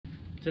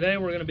Today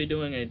we're going to be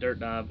doing a dirt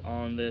dive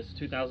on this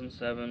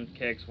 2007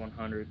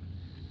 KX100.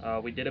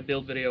 We did a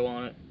build video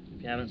on it.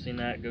 If you haven't seen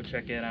that, go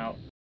check it out.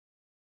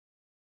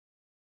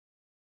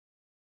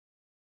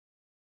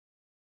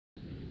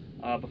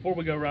 Before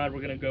we go ride,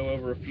 we're going to go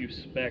over a few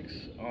specs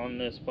on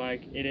this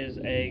bike. It is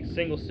a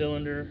single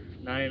cylinder,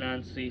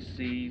 99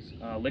 cc's,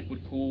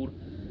 liquid cooled.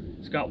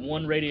 It's got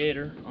one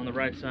radiator on the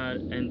right side,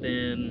 and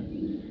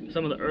then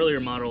some of the earlier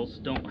models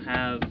don't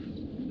have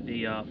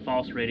the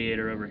false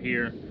radiator over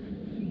here,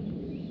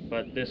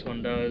 but this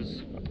one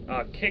does.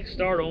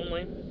 Kickstart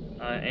only,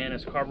 and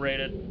it's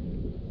carbureted,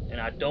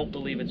 and I don't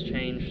believe it's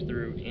changed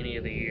through any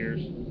of the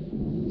years.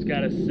 It's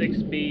got a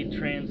 6-speed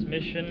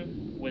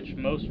transmission, which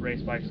most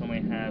race bikes only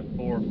have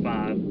 4 or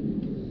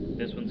 5.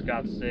 This one's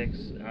got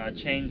 6,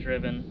 chain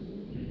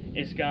driven.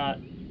 It's got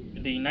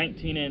the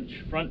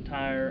 19-inch front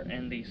tire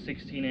and the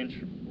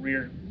 16-inch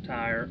rear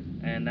tire,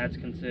 and that's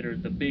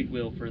considered the big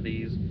wheel for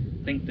these.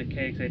 I think the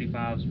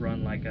KX85s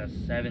run like a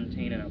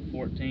 17 and a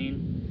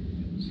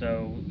 14,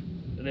 so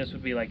this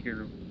would be like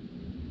your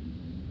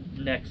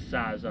next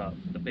size up,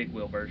 the big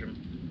wheel version.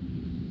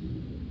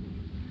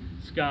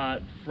 It's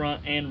got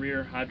front and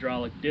rear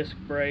hydraulic disc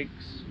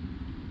brakes.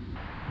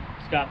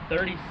 It's got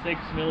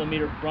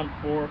 36mm front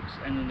forks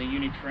and then the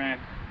Unitrack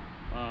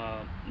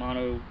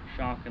mono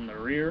shock in the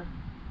rear,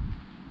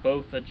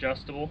 both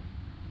adjustable.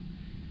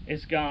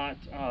 It's got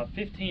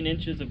 15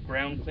 inches of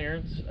ground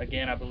clearance.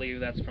 Again, I believe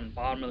that's from the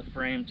bottom of the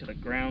frame to the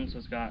ground, so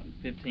it's got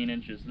 15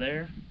 inches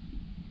there.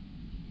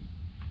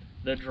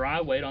 The dry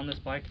weight on this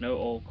bike, no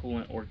oil,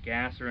 coolant, or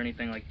gas or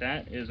anything like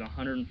that, is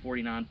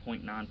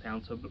 149.9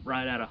 pounds, so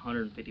right at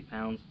 150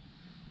 pounds.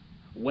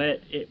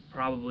 Wet, it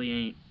probably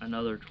ain't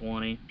another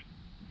 20,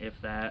 if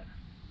that.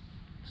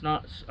 It's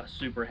not a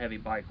super heavy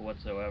bike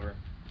whatsoever.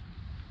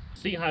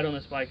 Seat height on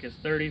this bike is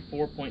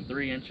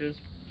 34.3 inches.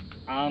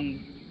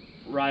 I'm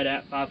right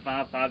at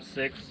 5'5",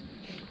 5'6".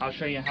 I'll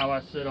show you how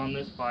I sit on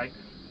this bike.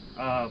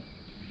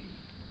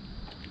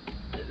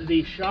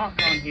 The shock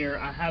on here,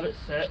 I have it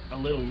set a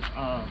little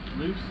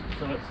loose,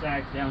 so it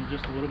sags down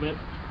just a little bit.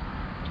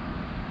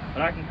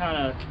 But I can kind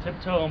of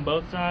tiptoe on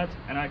both sides,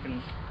 and I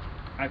can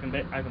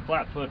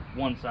flat foot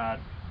one side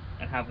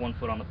and have one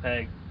foot on the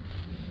peg.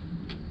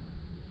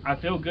 I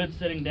feel good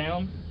sitting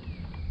down.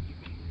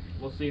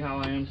 We'll see how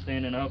I am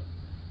standing up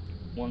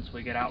once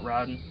we get out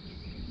riding.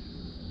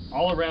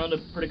 All around a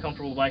pretty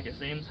comfortable bike, it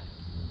seems.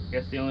 I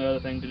guess the only other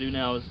thing to do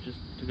now is just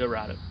to go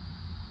ride it.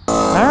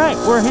 Alright,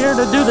 we're here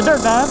to do the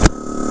dirt dive.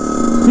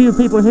 A few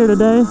people here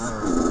today,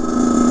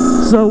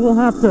 so we'll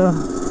have to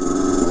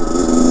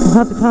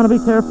kind of be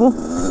careful.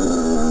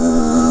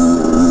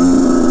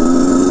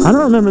 I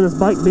don't remember this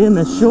bike being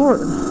this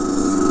short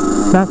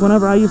back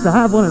whenever I used to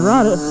have one and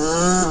ride it.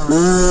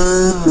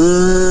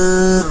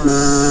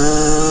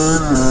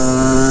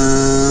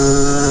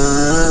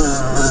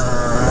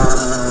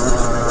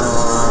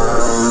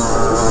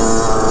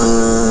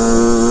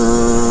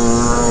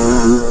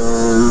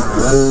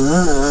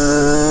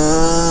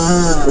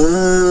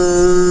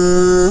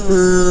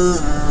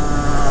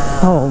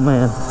 Oh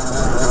man.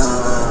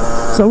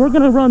 So we're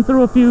gonna run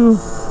through a few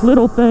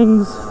little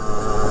things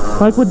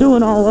like we're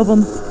doing all of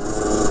them,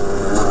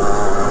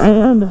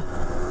 and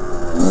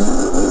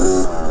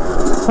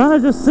kind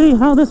of just see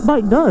how this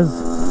bike does.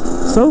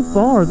 So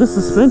far this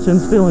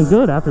suspension's feeling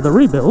good after the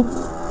rebuild.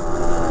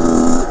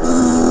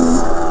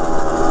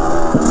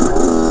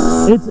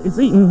 It's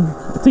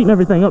eating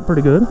everything up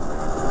pretty good.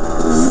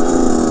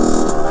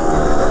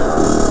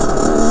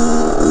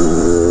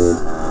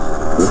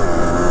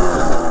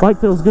 Bike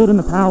feels good in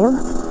the power.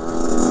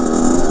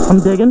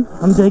 I'm digging.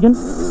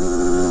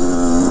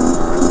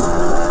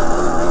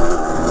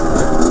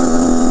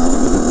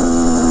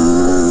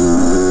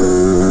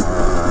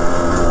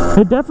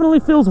 It definitely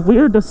feels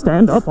weird to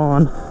stand up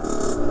on.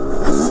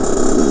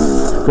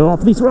 Go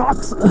off these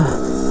rocks.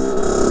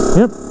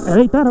 Yep, it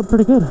ate that up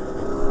pretty good.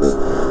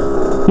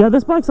 Yeah,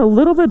 this bike's a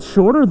little bit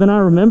shorter than I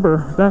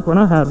remember back when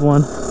I had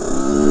one.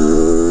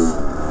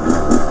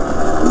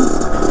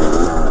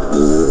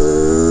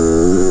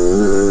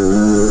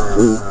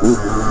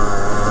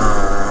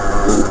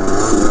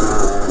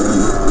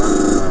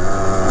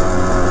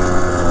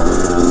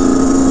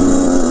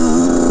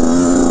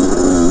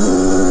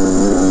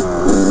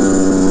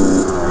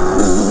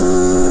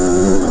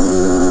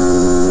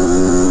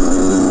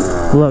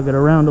 Lug it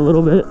around a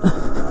little bit,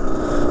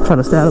 try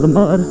to stay out of the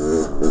mud.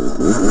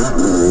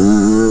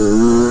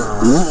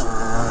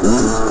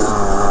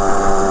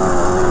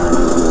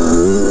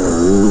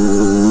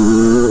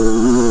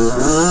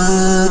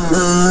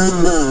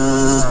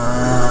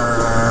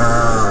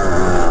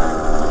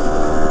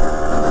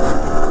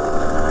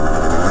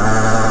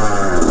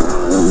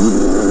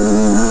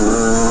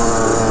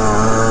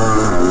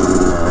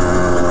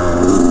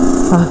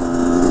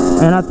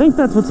 And I think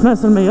that's what's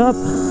messing me up.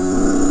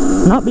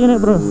 Not being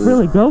able to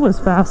really go as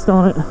fast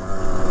on it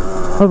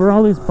over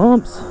all these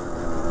bumps.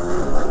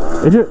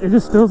 It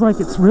just feels like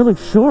it's really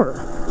short.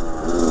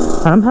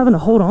 I'm having to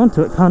hold on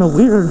to it kind of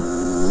weird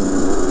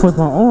with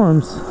my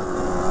arms.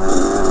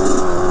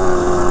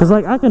 Cause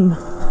like I can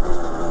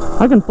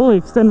I can fully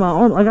extend my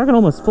arm, like I can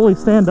almost fully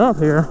stand up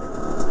here,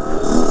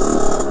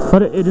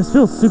 but it just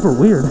feels super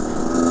weird.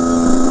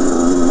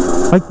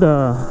 Like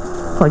the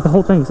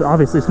whole thing's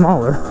obviously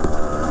smaller.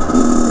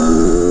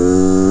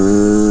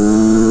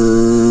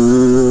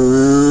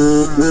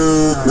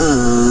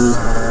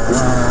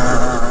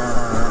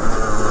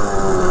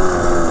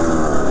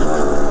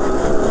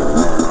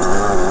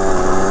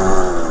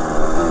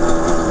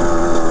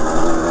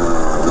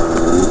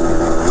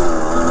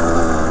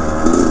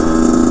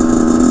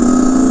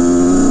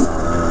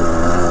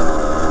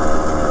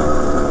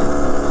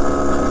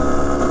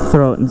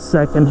 Throw it in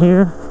second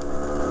here.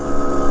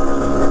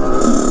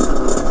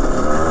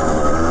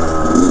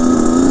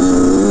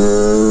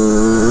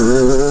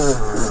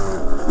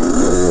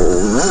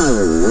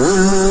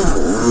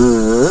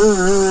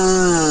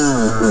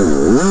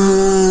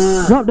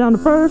 Drop down to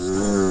first.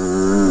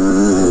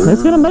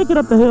 It's gonna make it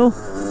up the hill.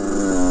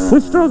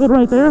 We struggled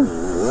right there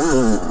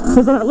because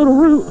of that little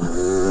root.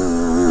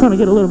 Trying to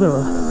get a little bit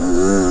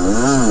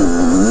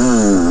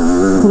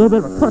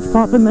of a clutch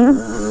pop in there.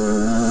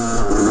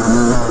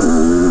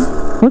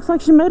 Looks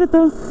like she made it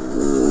though.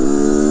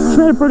 She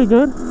made it pretty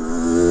good.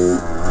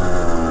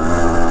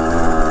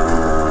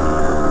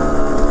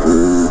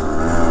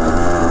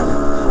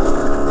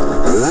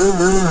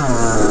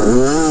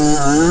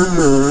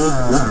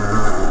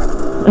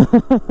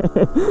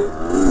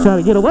 Trying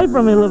to get away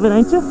from me a little bit,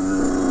 ain't you?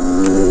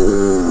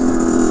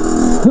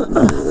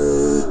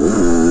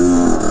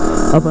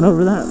 Up and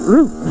over that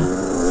root.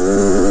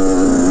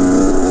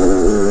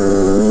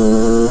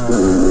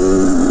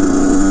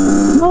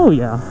 Oh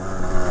yeah.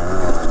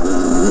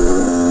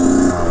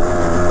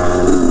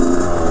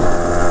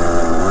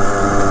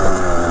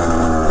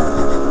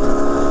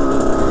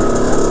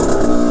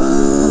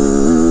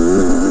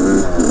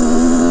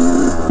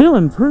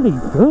 Feeling pretty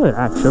good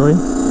actually.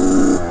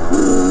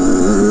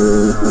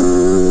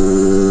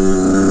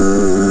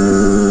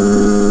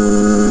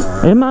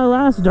 In my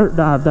last dirt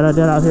dive that I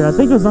did out here, I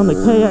think it was on the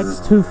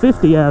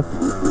KX250F,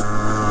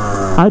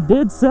 I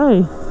did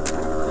say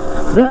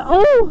that,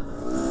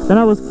 that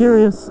I was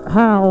curious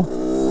how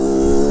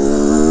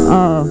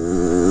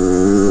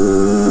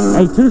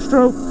a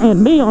two-stroke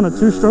and me on a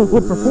two-stroke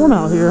would perform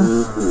out here.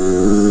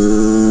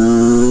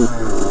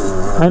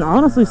 And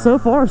honestly, so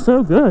far,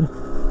 so good.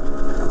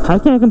 I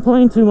can't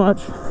complain too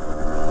much.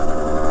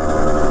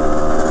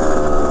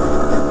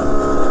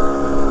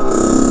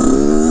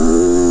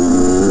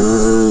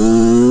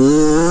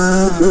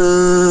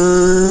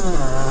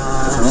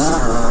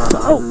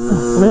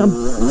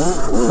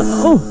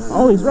 Oh,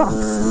 all these rocks.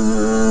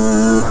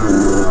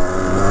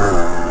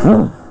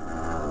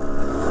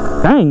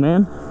 Dang,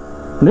 man.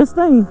 This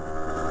thing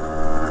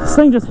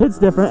just hits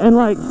different. And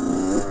like,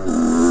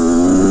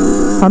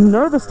 I'm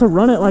nervous to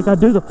run it like I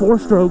do the four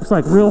strokes,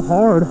 like real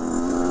hard,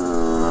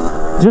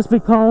 just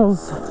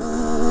because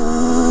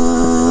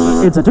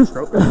it's a two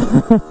stroke.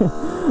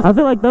 I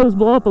feel like those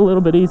blow up a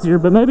little bit easier,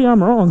 but maybe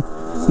I'm wrong.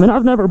 I mean,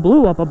 I've never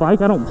blew up a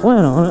bike. I don't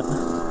plan on it.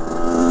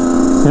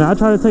 And I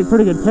try to take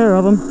pretty good care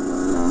of them,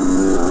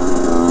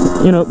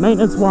 you know,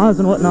 maintenance wise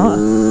and whatnot.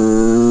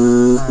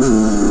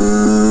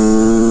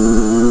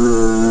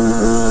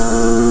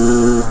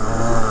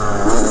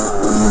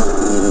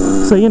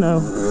 So, you know,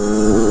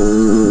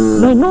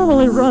 they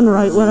normally run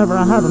right whenever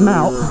I have them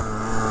out.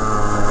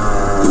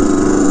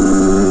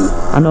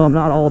 I know I'm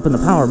not all up in the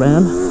power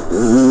band.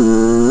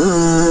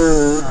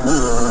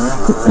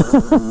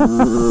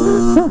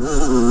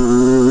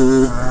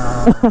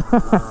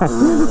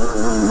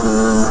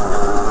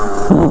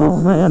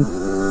 Oh man.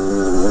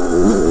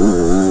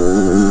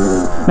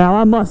 Now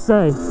I must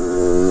say,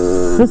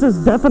 this is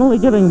definitely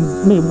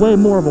giving me way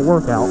more of a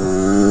workout.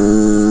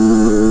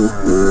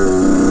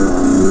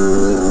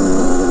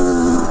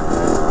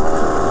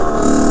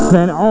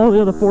 Than all the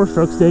other four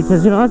strokes did,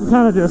 because you know I can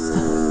kind of just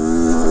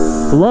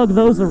lug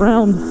those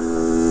around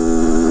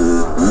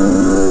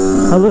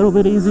a little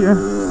bit easier.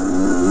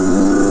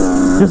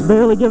 Just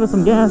barely give it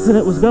some gas and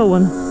it was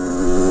going.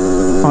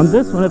 On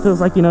this one it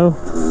feels like, you know,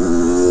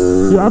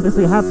 you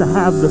obviously have to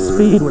have the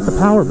speed with the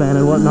power band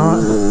and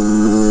whatnot.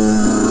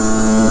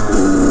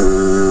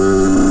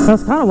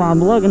 That's kind of why I'm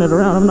lugging it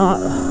around. I'm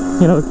not,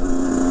 you know,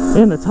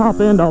 in the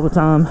top end all the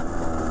time.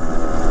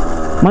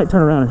 Might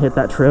turn around and hit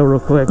that trail real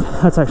quick.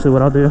 That's actually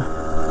what I'll do.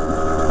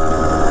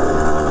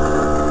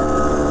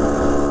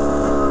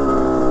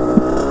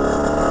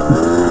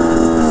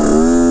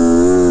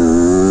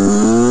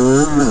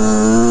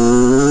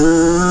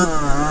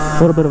 A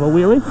little bit of a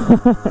wheelie.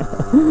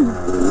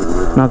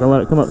 Not gonna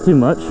let it come up too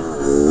much.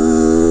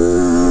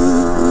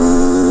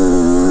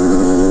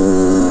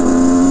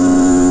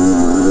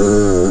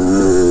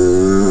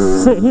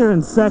 Sit here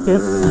in second.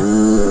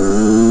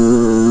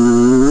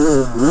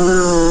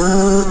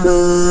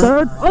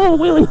 Third. Oh,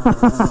 wheelie!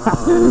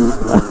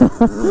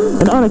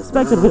 An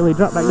unexpected wheelie.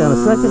 Drop back down a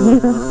second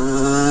here.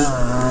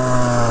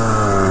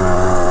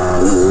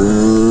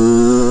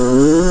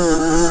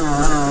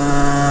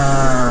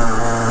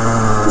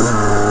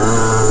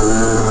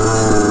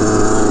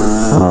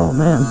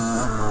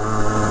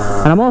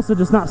 also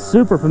just not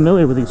super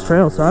familiar with these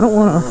trails, so I don't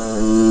want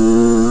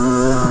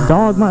to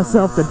dog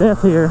myself to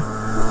death here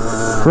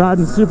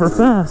riding super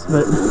fast,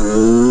 but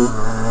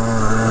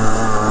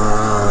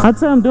I'd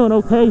say I'm doing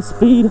okay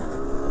speed.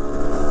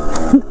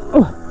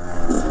 Oh,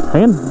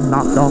 hand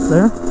knocked off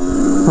there. I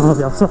don't know if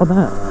y'all saw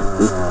that.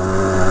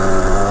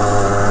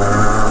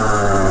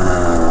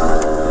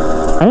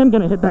 I am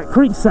going to hit that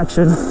creek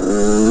section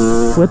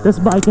with this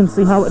bike and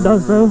see how it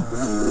does though.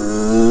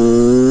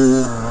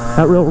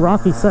 That real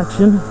rocky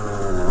section.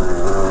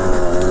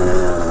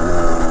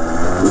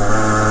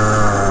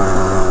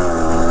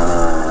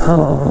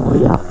 Oh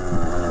yeah.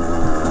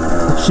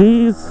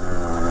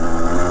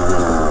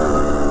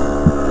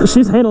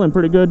 She's handling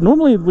pretty good.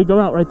 Normally we go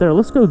out right there.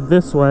 Let's go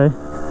this way.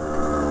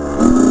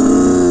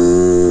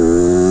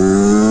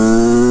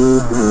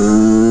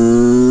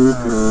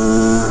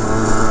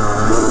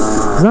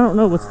 'Cause I don't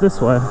know what's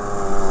this way.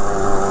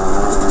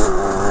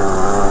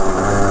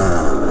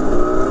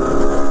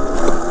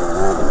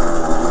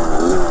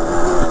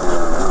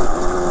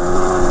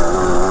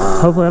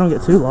 Hopefully I don't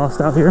get too lost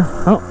out here.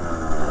 Oh,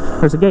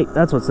 there's a gate.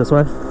 That's what's this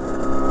way.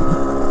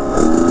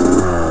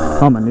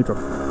 Oh, I'm in neutral.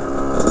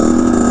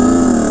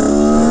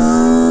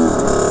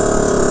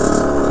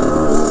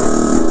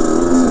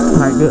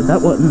 Alright, good. That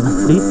wasn't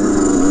deep.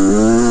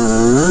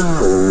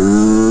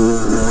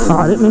 Oh,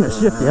 I didn't mean to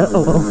shift yet.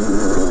 Oh, well.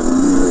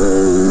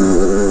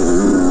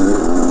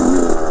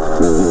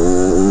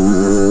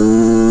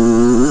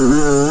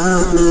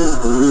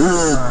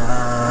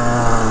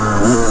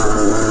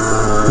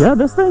 Yeah,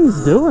 this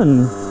thing's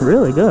doing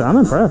really good. I'm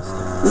impressed.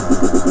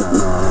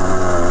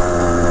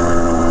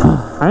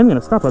 I'm going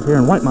to stop up here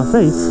and wipe my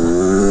face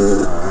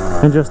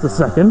in just a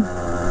second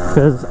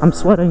because I'm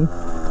sweating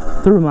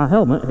through my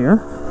helmet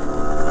here.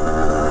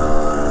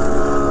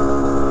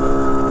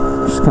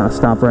 Just kind of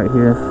stop right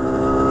here.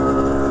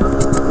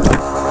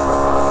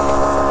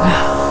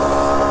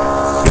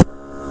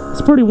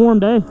 It's a pretty warm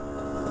day.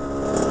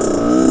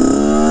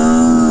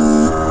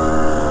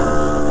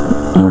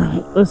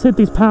 Alright, let's hit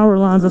these power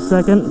lines a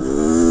second.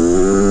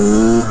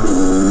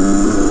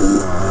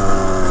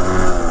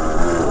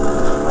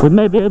 We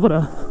may be able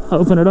to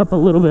open it up a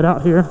little bit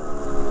out here.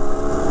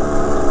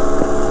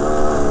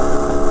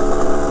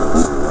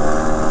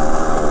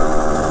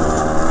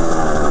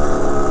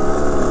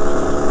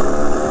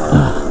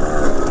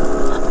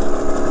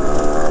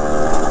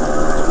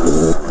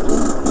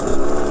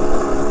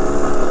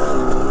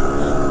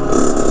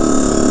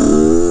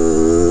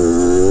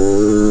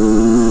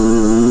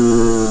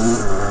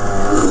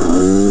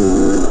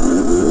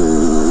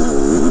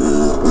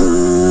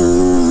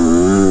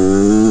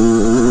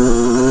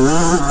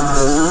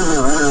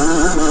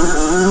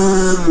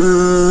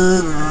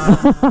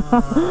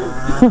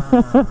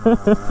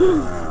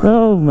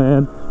 Oh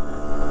man,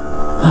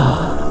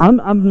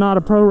 I'm not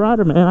a pro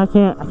rider, man. I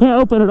can't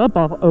open it up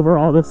over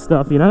all this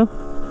stuff, you know.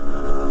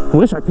 I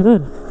wish I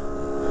could.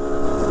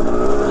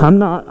 I'm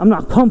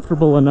not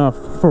comfortable enough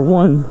for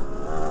one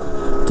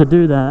to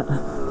do that.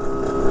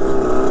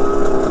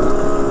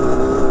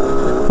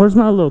 Where's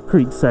my little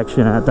creek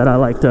section at that I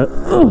like to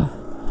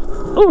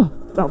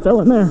about fell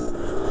in there,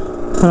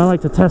 and I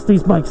like to test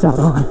these bikes out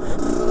on.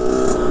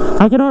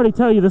 I can already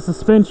tell you the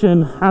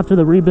suspension after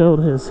the rebuild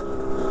is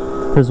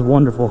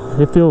wonderful.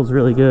 It feels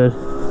really good.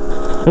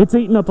 It's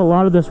eating up a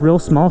lot of this real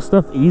small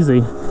stuff easy.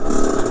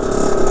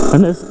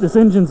 And this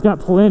engine's got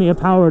plenty of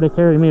power to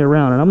carry me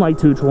around, and I'm like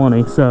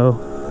 220, so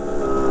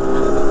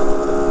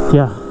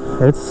yeah,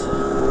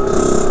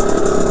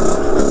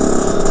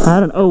 I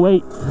had an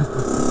 08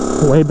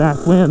 way back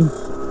when,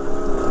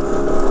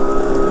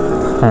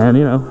 and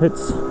you know,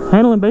 it's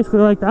handling basically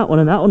like that one,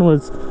 and that one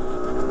was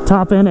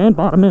top end and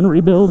bottom end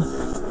rebuild.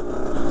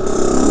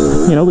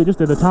 You know, we just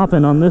did the top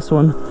end on this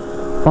one.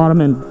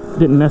 Bottom end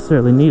didn't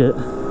necessarily need it.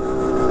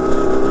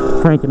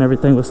 Crank and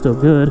everything was still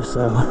good,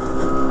 so.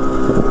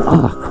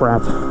 Ah,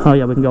 crap. Oh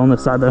yeah, we can go on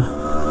this side though.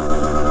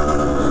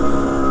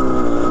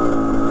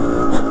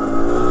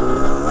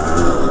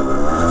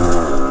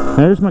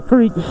 There's my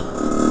creek.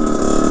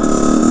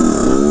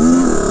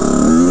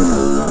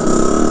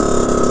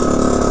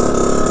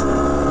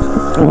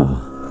 Oh.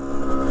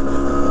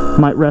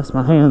 Might rest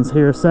my hands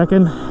here a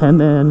second, and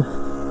then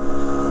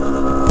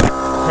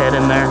head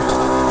in there.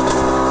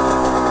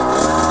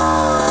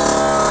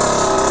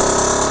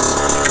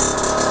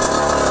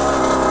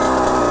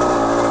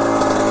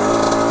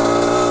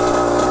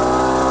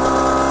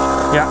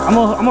 Yeah, I'm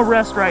gonna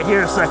rest right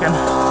here a second.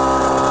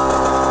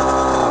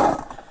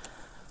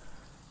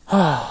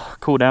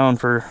 Cool down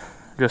for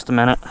just a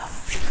minute.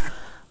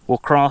 We'll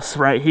cross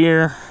right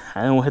here,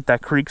 and then we'll hit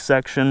that creek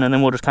section, and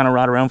then we'll just kind of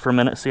ride around for a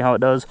minute, see how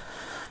it does,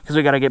 because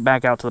we got to get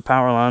back out to the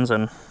power lines.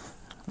 And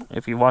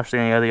if you watched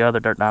any of the other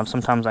dirt dives,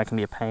 sometimes that can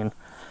be a pain.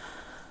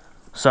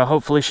 So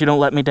hopefully she don't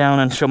let me down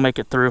and she'll make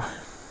it through.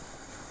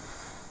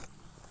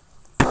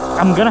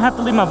 I'm gonna have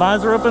to leave my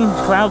visor open.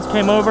 Clouds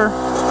came over.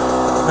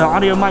 The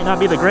audio might not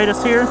be the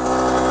greatest here.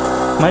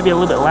 Might be a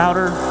little bit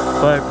louder,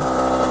 but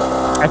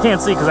I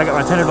can't see because I got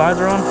my tinted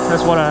visor on.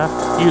 That's what I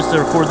use to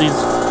record these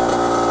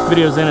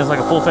videos in, is like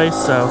a full face,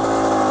 so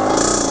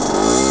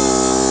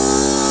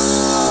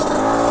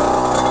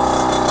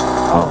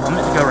Oh, I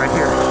meant to go right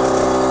here.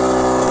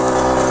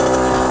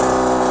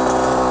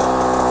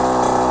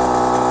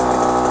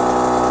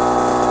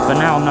 But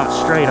now I'm not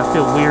straight, I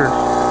feel weird.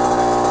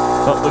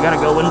 But we gotta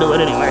go into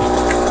it anyway.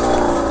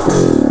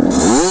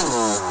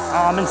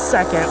 Oh, I'm in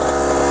second.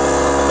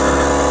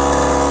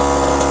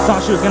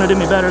 Thought she was gonna do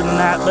me better than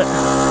that, but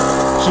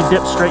she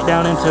dipped straight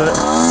down into it.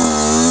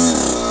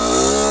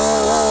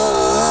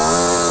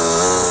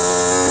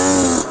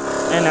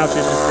 And now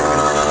she's just sticking.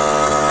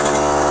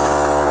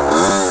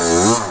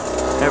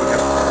 There we go.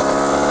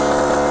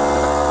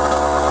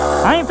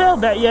 I ain't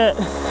failed that yet.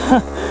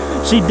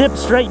 She dipped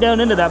straight down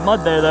into that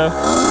mud there though.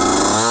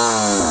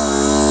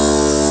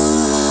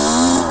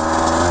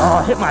 Oh,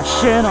 I hit my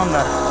shin on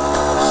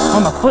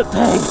the foot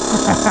peg.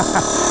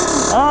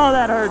 Oh,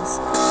 that hurts.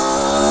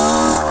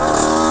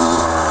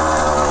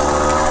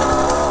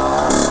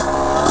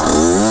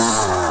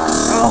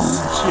 Oh,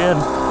 my shin.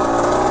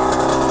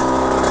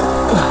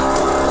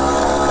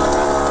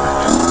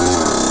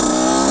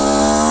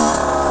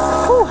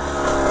 Whew.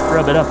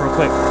 Rub it up real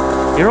quick.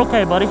 You're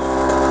okay, buddy.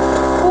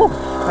 Whew.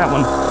 That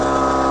one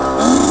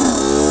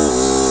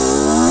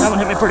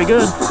hit me pretty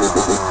good.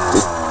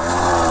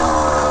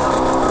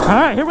 All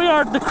right, here we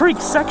are at the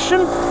creek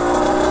section.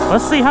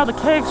 Let's see how the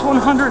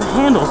KX100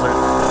 handles it.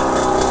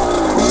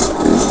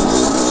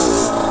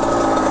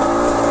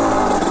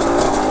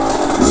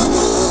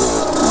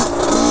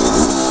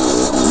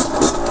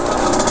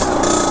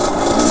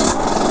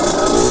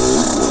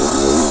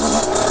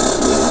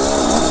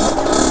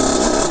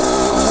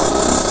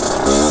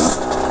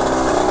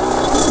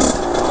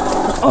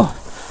 Oh,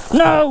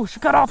 no, she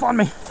cut off on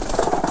me.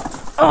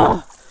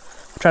 Oh,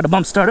 tried to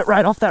bump start it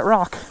right off that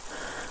rock.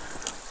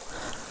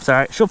 It's all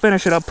right, she'll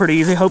finish it up pretty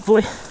easy,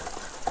 hopefully.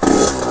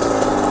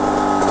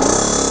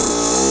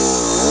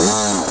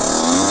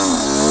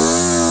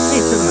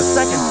 It took him a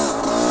second.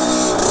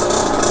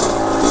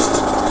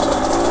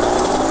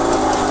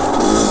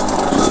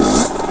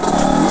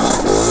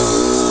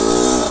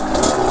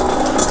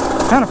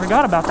 Kind of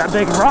forgot about that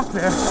big rock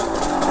there.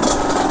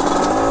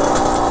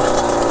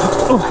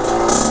 Oh.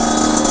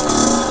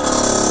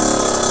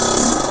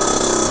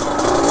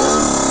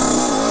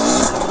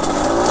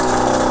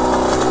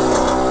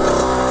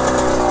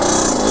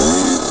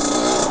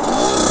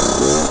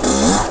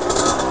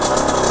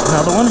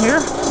 Another one here.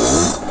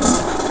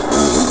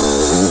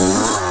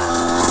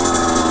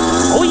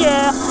 Oh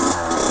yeah.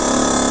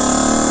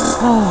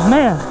 Oh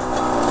man.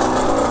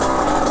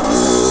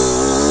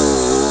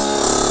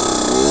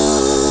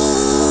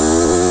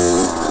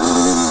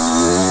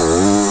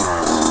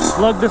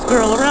 Lug this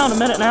girl around a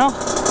minute now.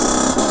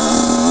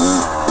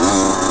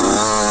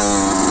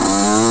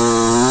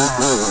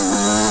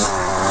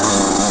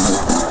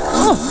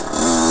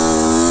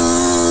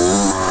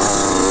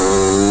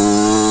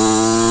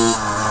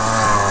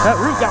 That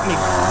root got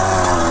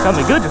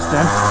me good just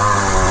then.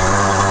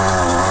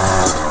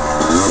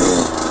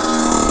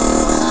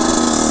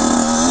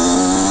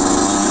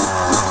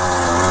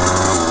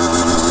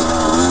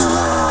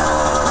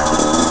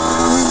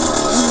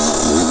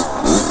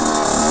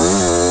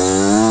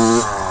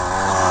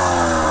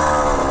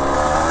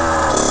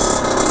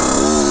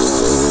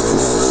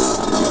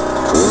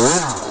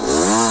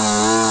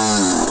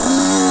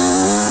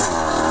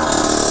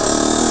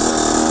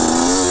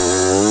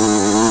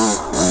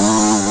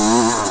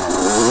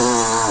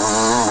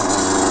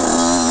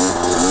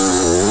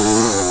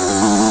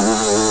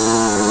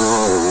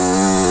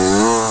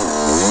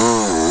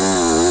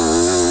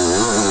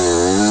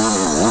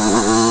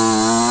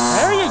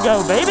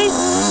 Baby,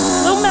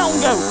 little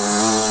mountain goat.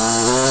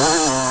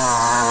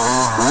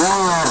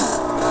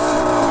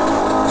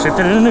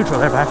 Shifted into neutral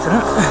there by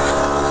accident.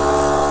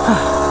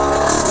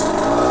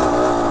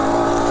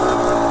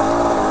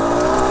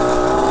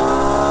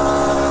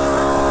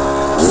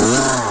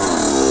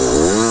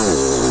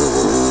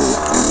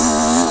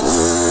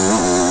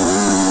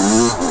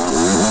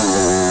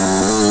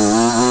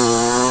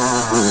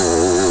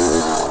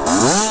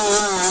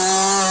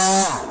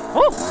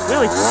 Oh,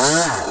 really?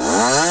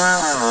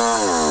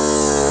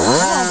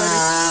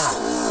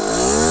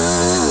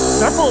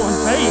 Start pulling.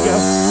 There you go.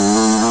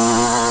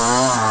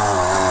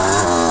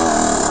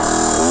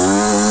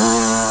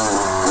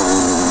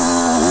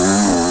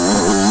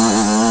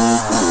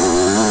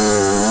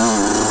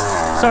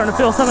 Starting to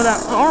feel some of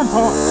that arm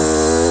pump.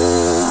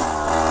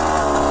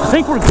 I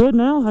think we're good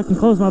now. I can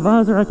close my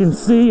visor. I can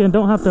see and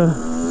don't have to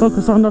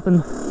focus on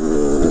nothing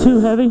too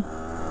heavy.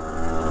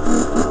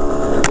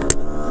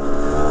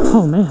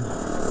 Oh man.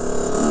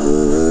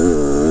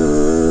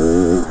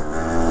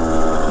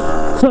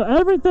 So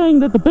everything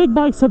that the big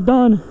bikes have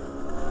done,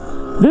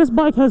 this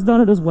bike has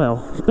done it as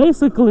well.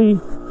 Basically,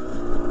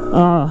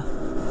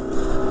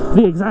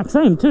 the exact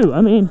same too.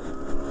 I mean,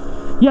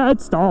 yeah, it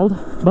stalled,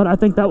 but I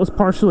think that was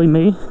partially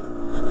me.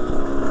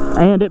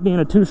 And it being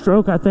a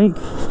two-stroke, I think,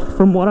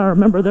 from what I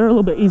remember, they're a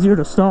little bit easier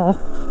to stall.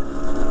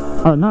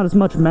 Not as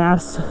much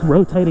mass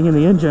rotating in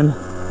the engine.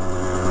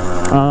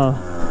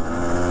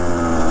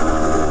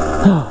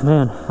 Oh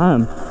man,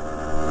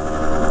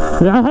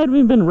 I haven't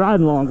even been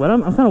riding long, but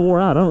I'm kind of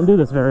wore out. I don't do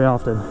this very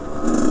often.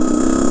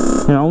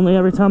 You know, only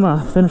every time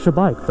I finish a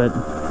bike, but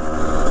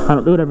I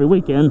don't do it every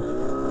weekend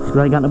because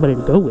I ain't got nobody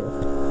to go with.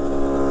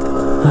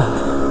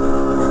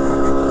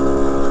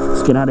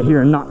 Let's get out of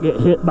here and not get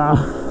hit by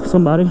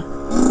somebody.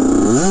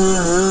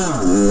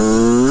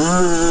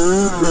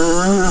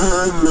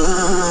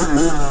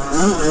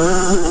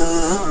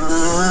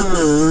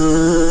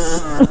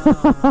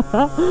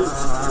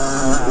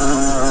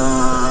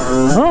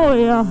 Oh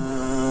yeah,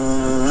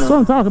 that's what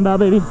I'm talking about,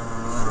 baby.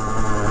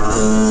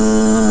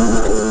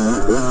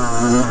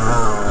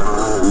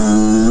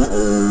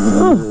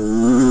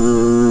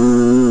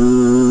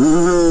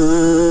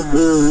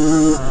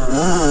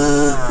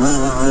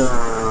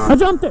 I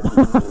jumped it.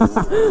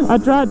 I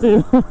tried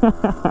to.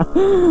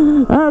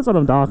 That's what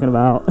I'm talking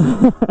about.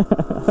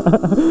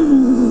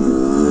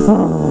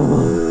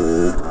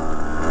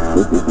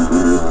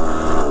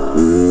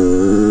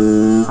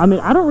 I mean,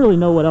 I don't really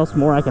know what else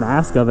more I can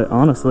ask of it,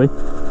 honestly.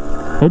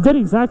 It did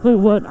exactly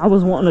what I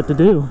was wanting it to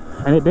do,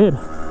 and it did.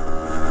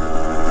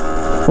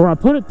 Or I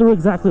put it through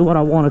exactly what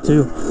I wanted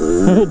to,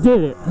 and it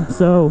did it.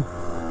 So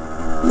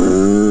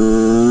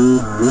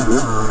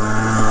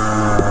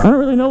I don't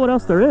really know what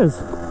else there is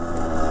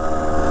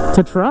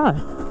to try.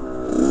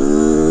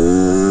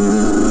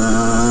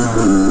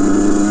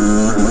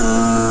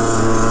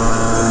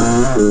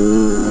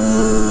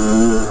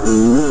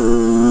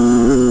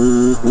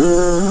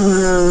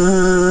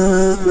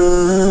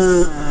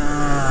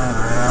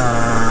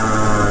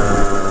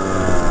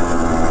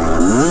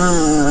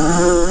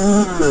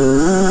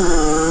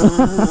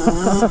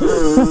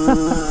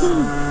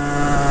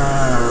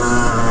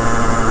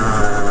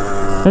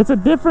 It's a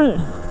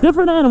different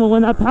animal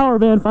when that power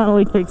band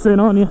finally kicks in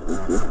on you.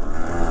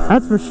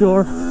 That's for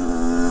sure.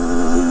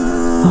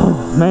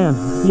 Oh man,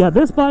 yeah,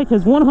 this bike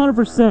has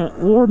 100%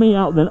 wore me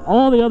out than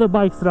all the other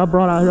bikes that I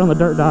brought out here on the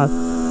dirt dive,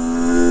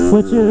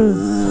 which is,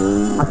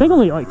 I think,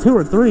 only like 2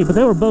 or 3, but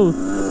they were both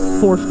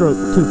 4-stroke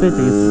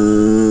 250s.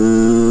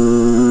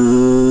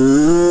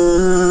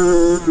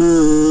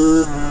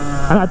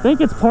 And I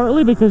think it's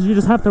partly because you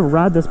just have to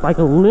ride this bike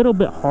a little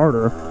bit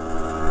harder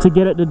to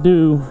get it to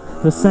do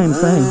the same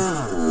thing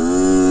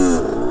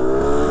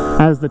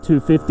as the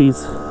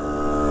 250s.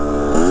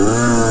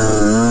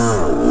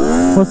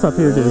 What's up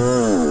here, dude?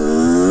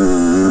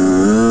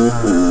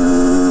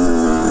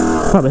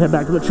 Probably head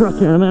back to the truck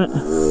here in a minute.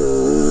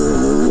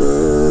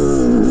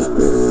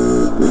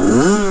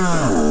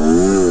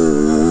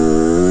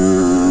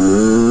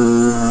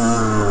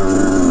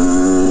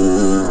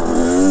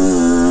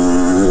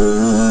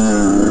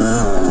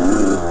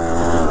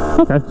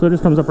 Okay, so it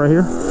just comes up right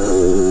here.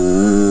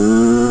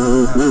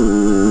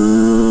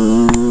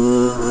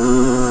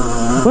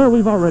 Where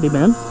we've already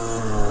been.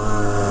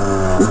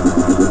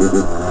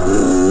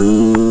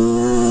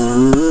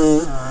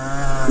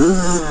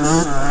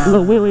 A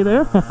little wheelie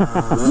there.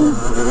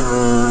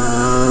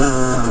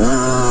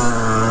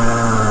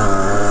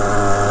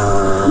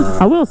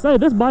 I will say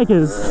this bike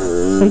is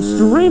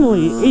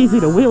extremely easy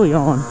to wheelie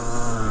on.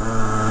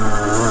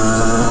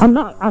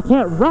 I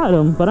can't ride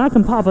them, but I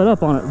can pop it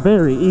up on it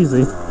very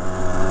easy.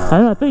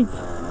 And I think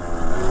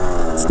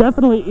it's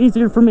definitely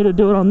easier for me to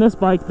do it on this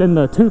bike than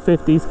the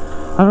 250s.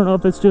 I don't know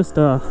if it's just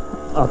a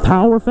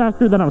power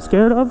factor that I'm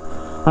scared of.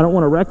 I don't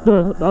want to wreck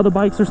the other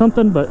bikes or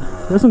something, but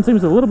this one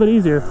seems a little bit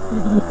easier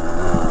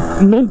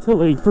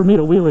mentally for me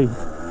to wheelie.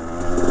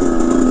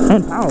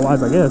 And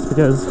power-wise, I guess,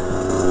 because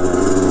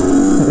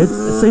it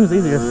seems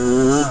easier.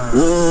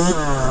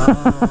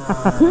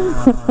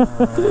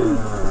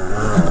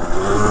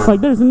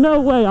 Like, there's no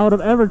way I would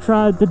have ever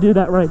tried to do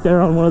that right there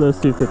on one of those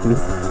 250s.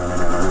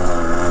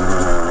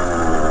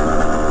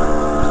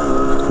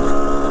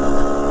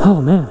 Oh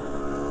man.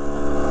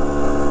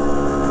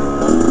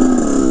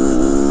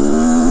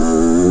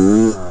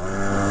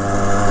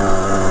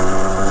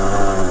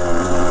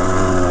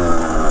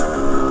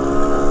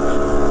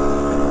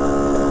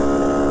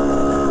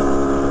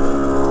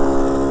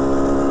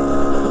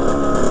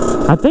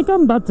 I think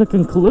I'm about to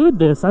conclude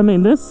this. I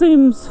mean, this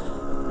seems...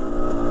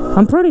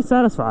 I'm pretty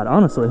satisfied,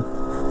 honestly.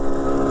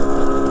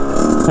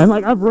 And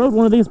like, I've rode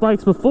one of these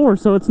bikes before,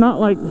 so it's not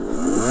like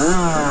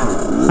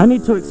I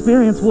need to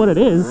experience what it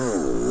is.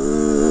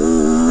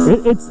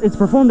 It's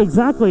performed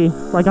exactly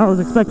like I was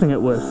expecting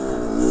it would.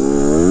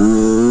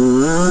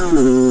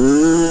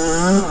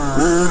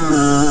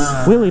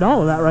 Wheelied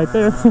all of that right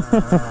there.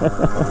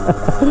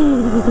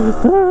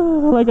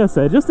 Like I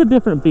said, just a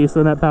different beast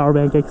when that power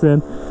band kicks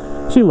in.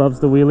 She loves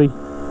the wheelie.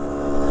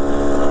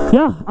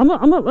 Yeah,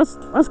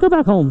 let's go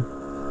back home.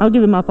 I'll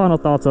give you my final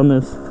thoughts on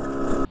this.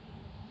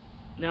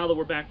 Now that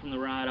we're back from the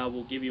ride, I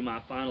will give you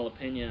my final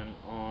opinion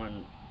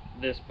on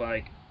this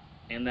bike,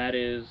 and that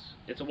is,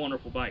 it's a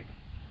wonderful bike.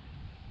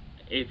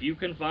 If you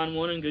can find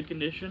one in good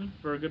condition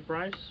for a good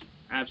price,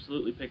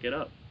 absolutely pick it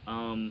up.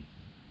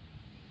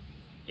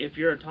 If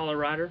you're a taller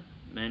rider,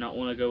 you may not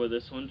want to go with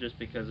this one just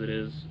because it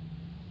is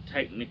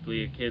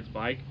technically a kid's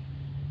bike.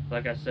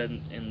 Like I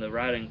said in the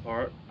riding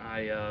part,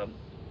 I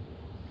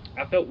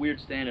felt weird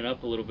standing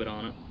up a little bit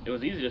on it. It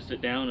was easy to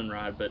sit down and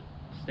ride, but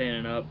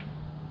standing up.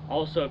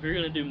 Also, if you're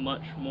going to do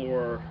much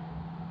more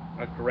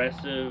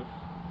aggressive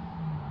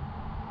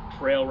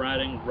trail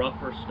riding,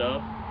 rougher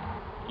stuff,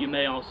 you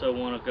may also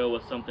want to go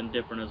with something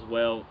different as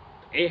well.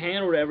 It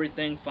handled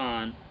everything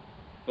fine,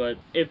 but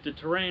if the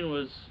terrain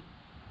was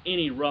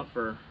any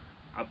rougher,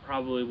 I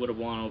probably would have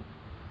wanted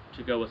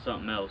to go with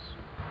something else.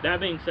 That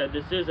being said,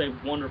 this is a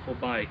wonderful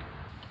bike,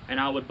 and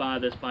I would buy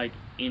this bike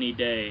any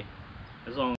day as long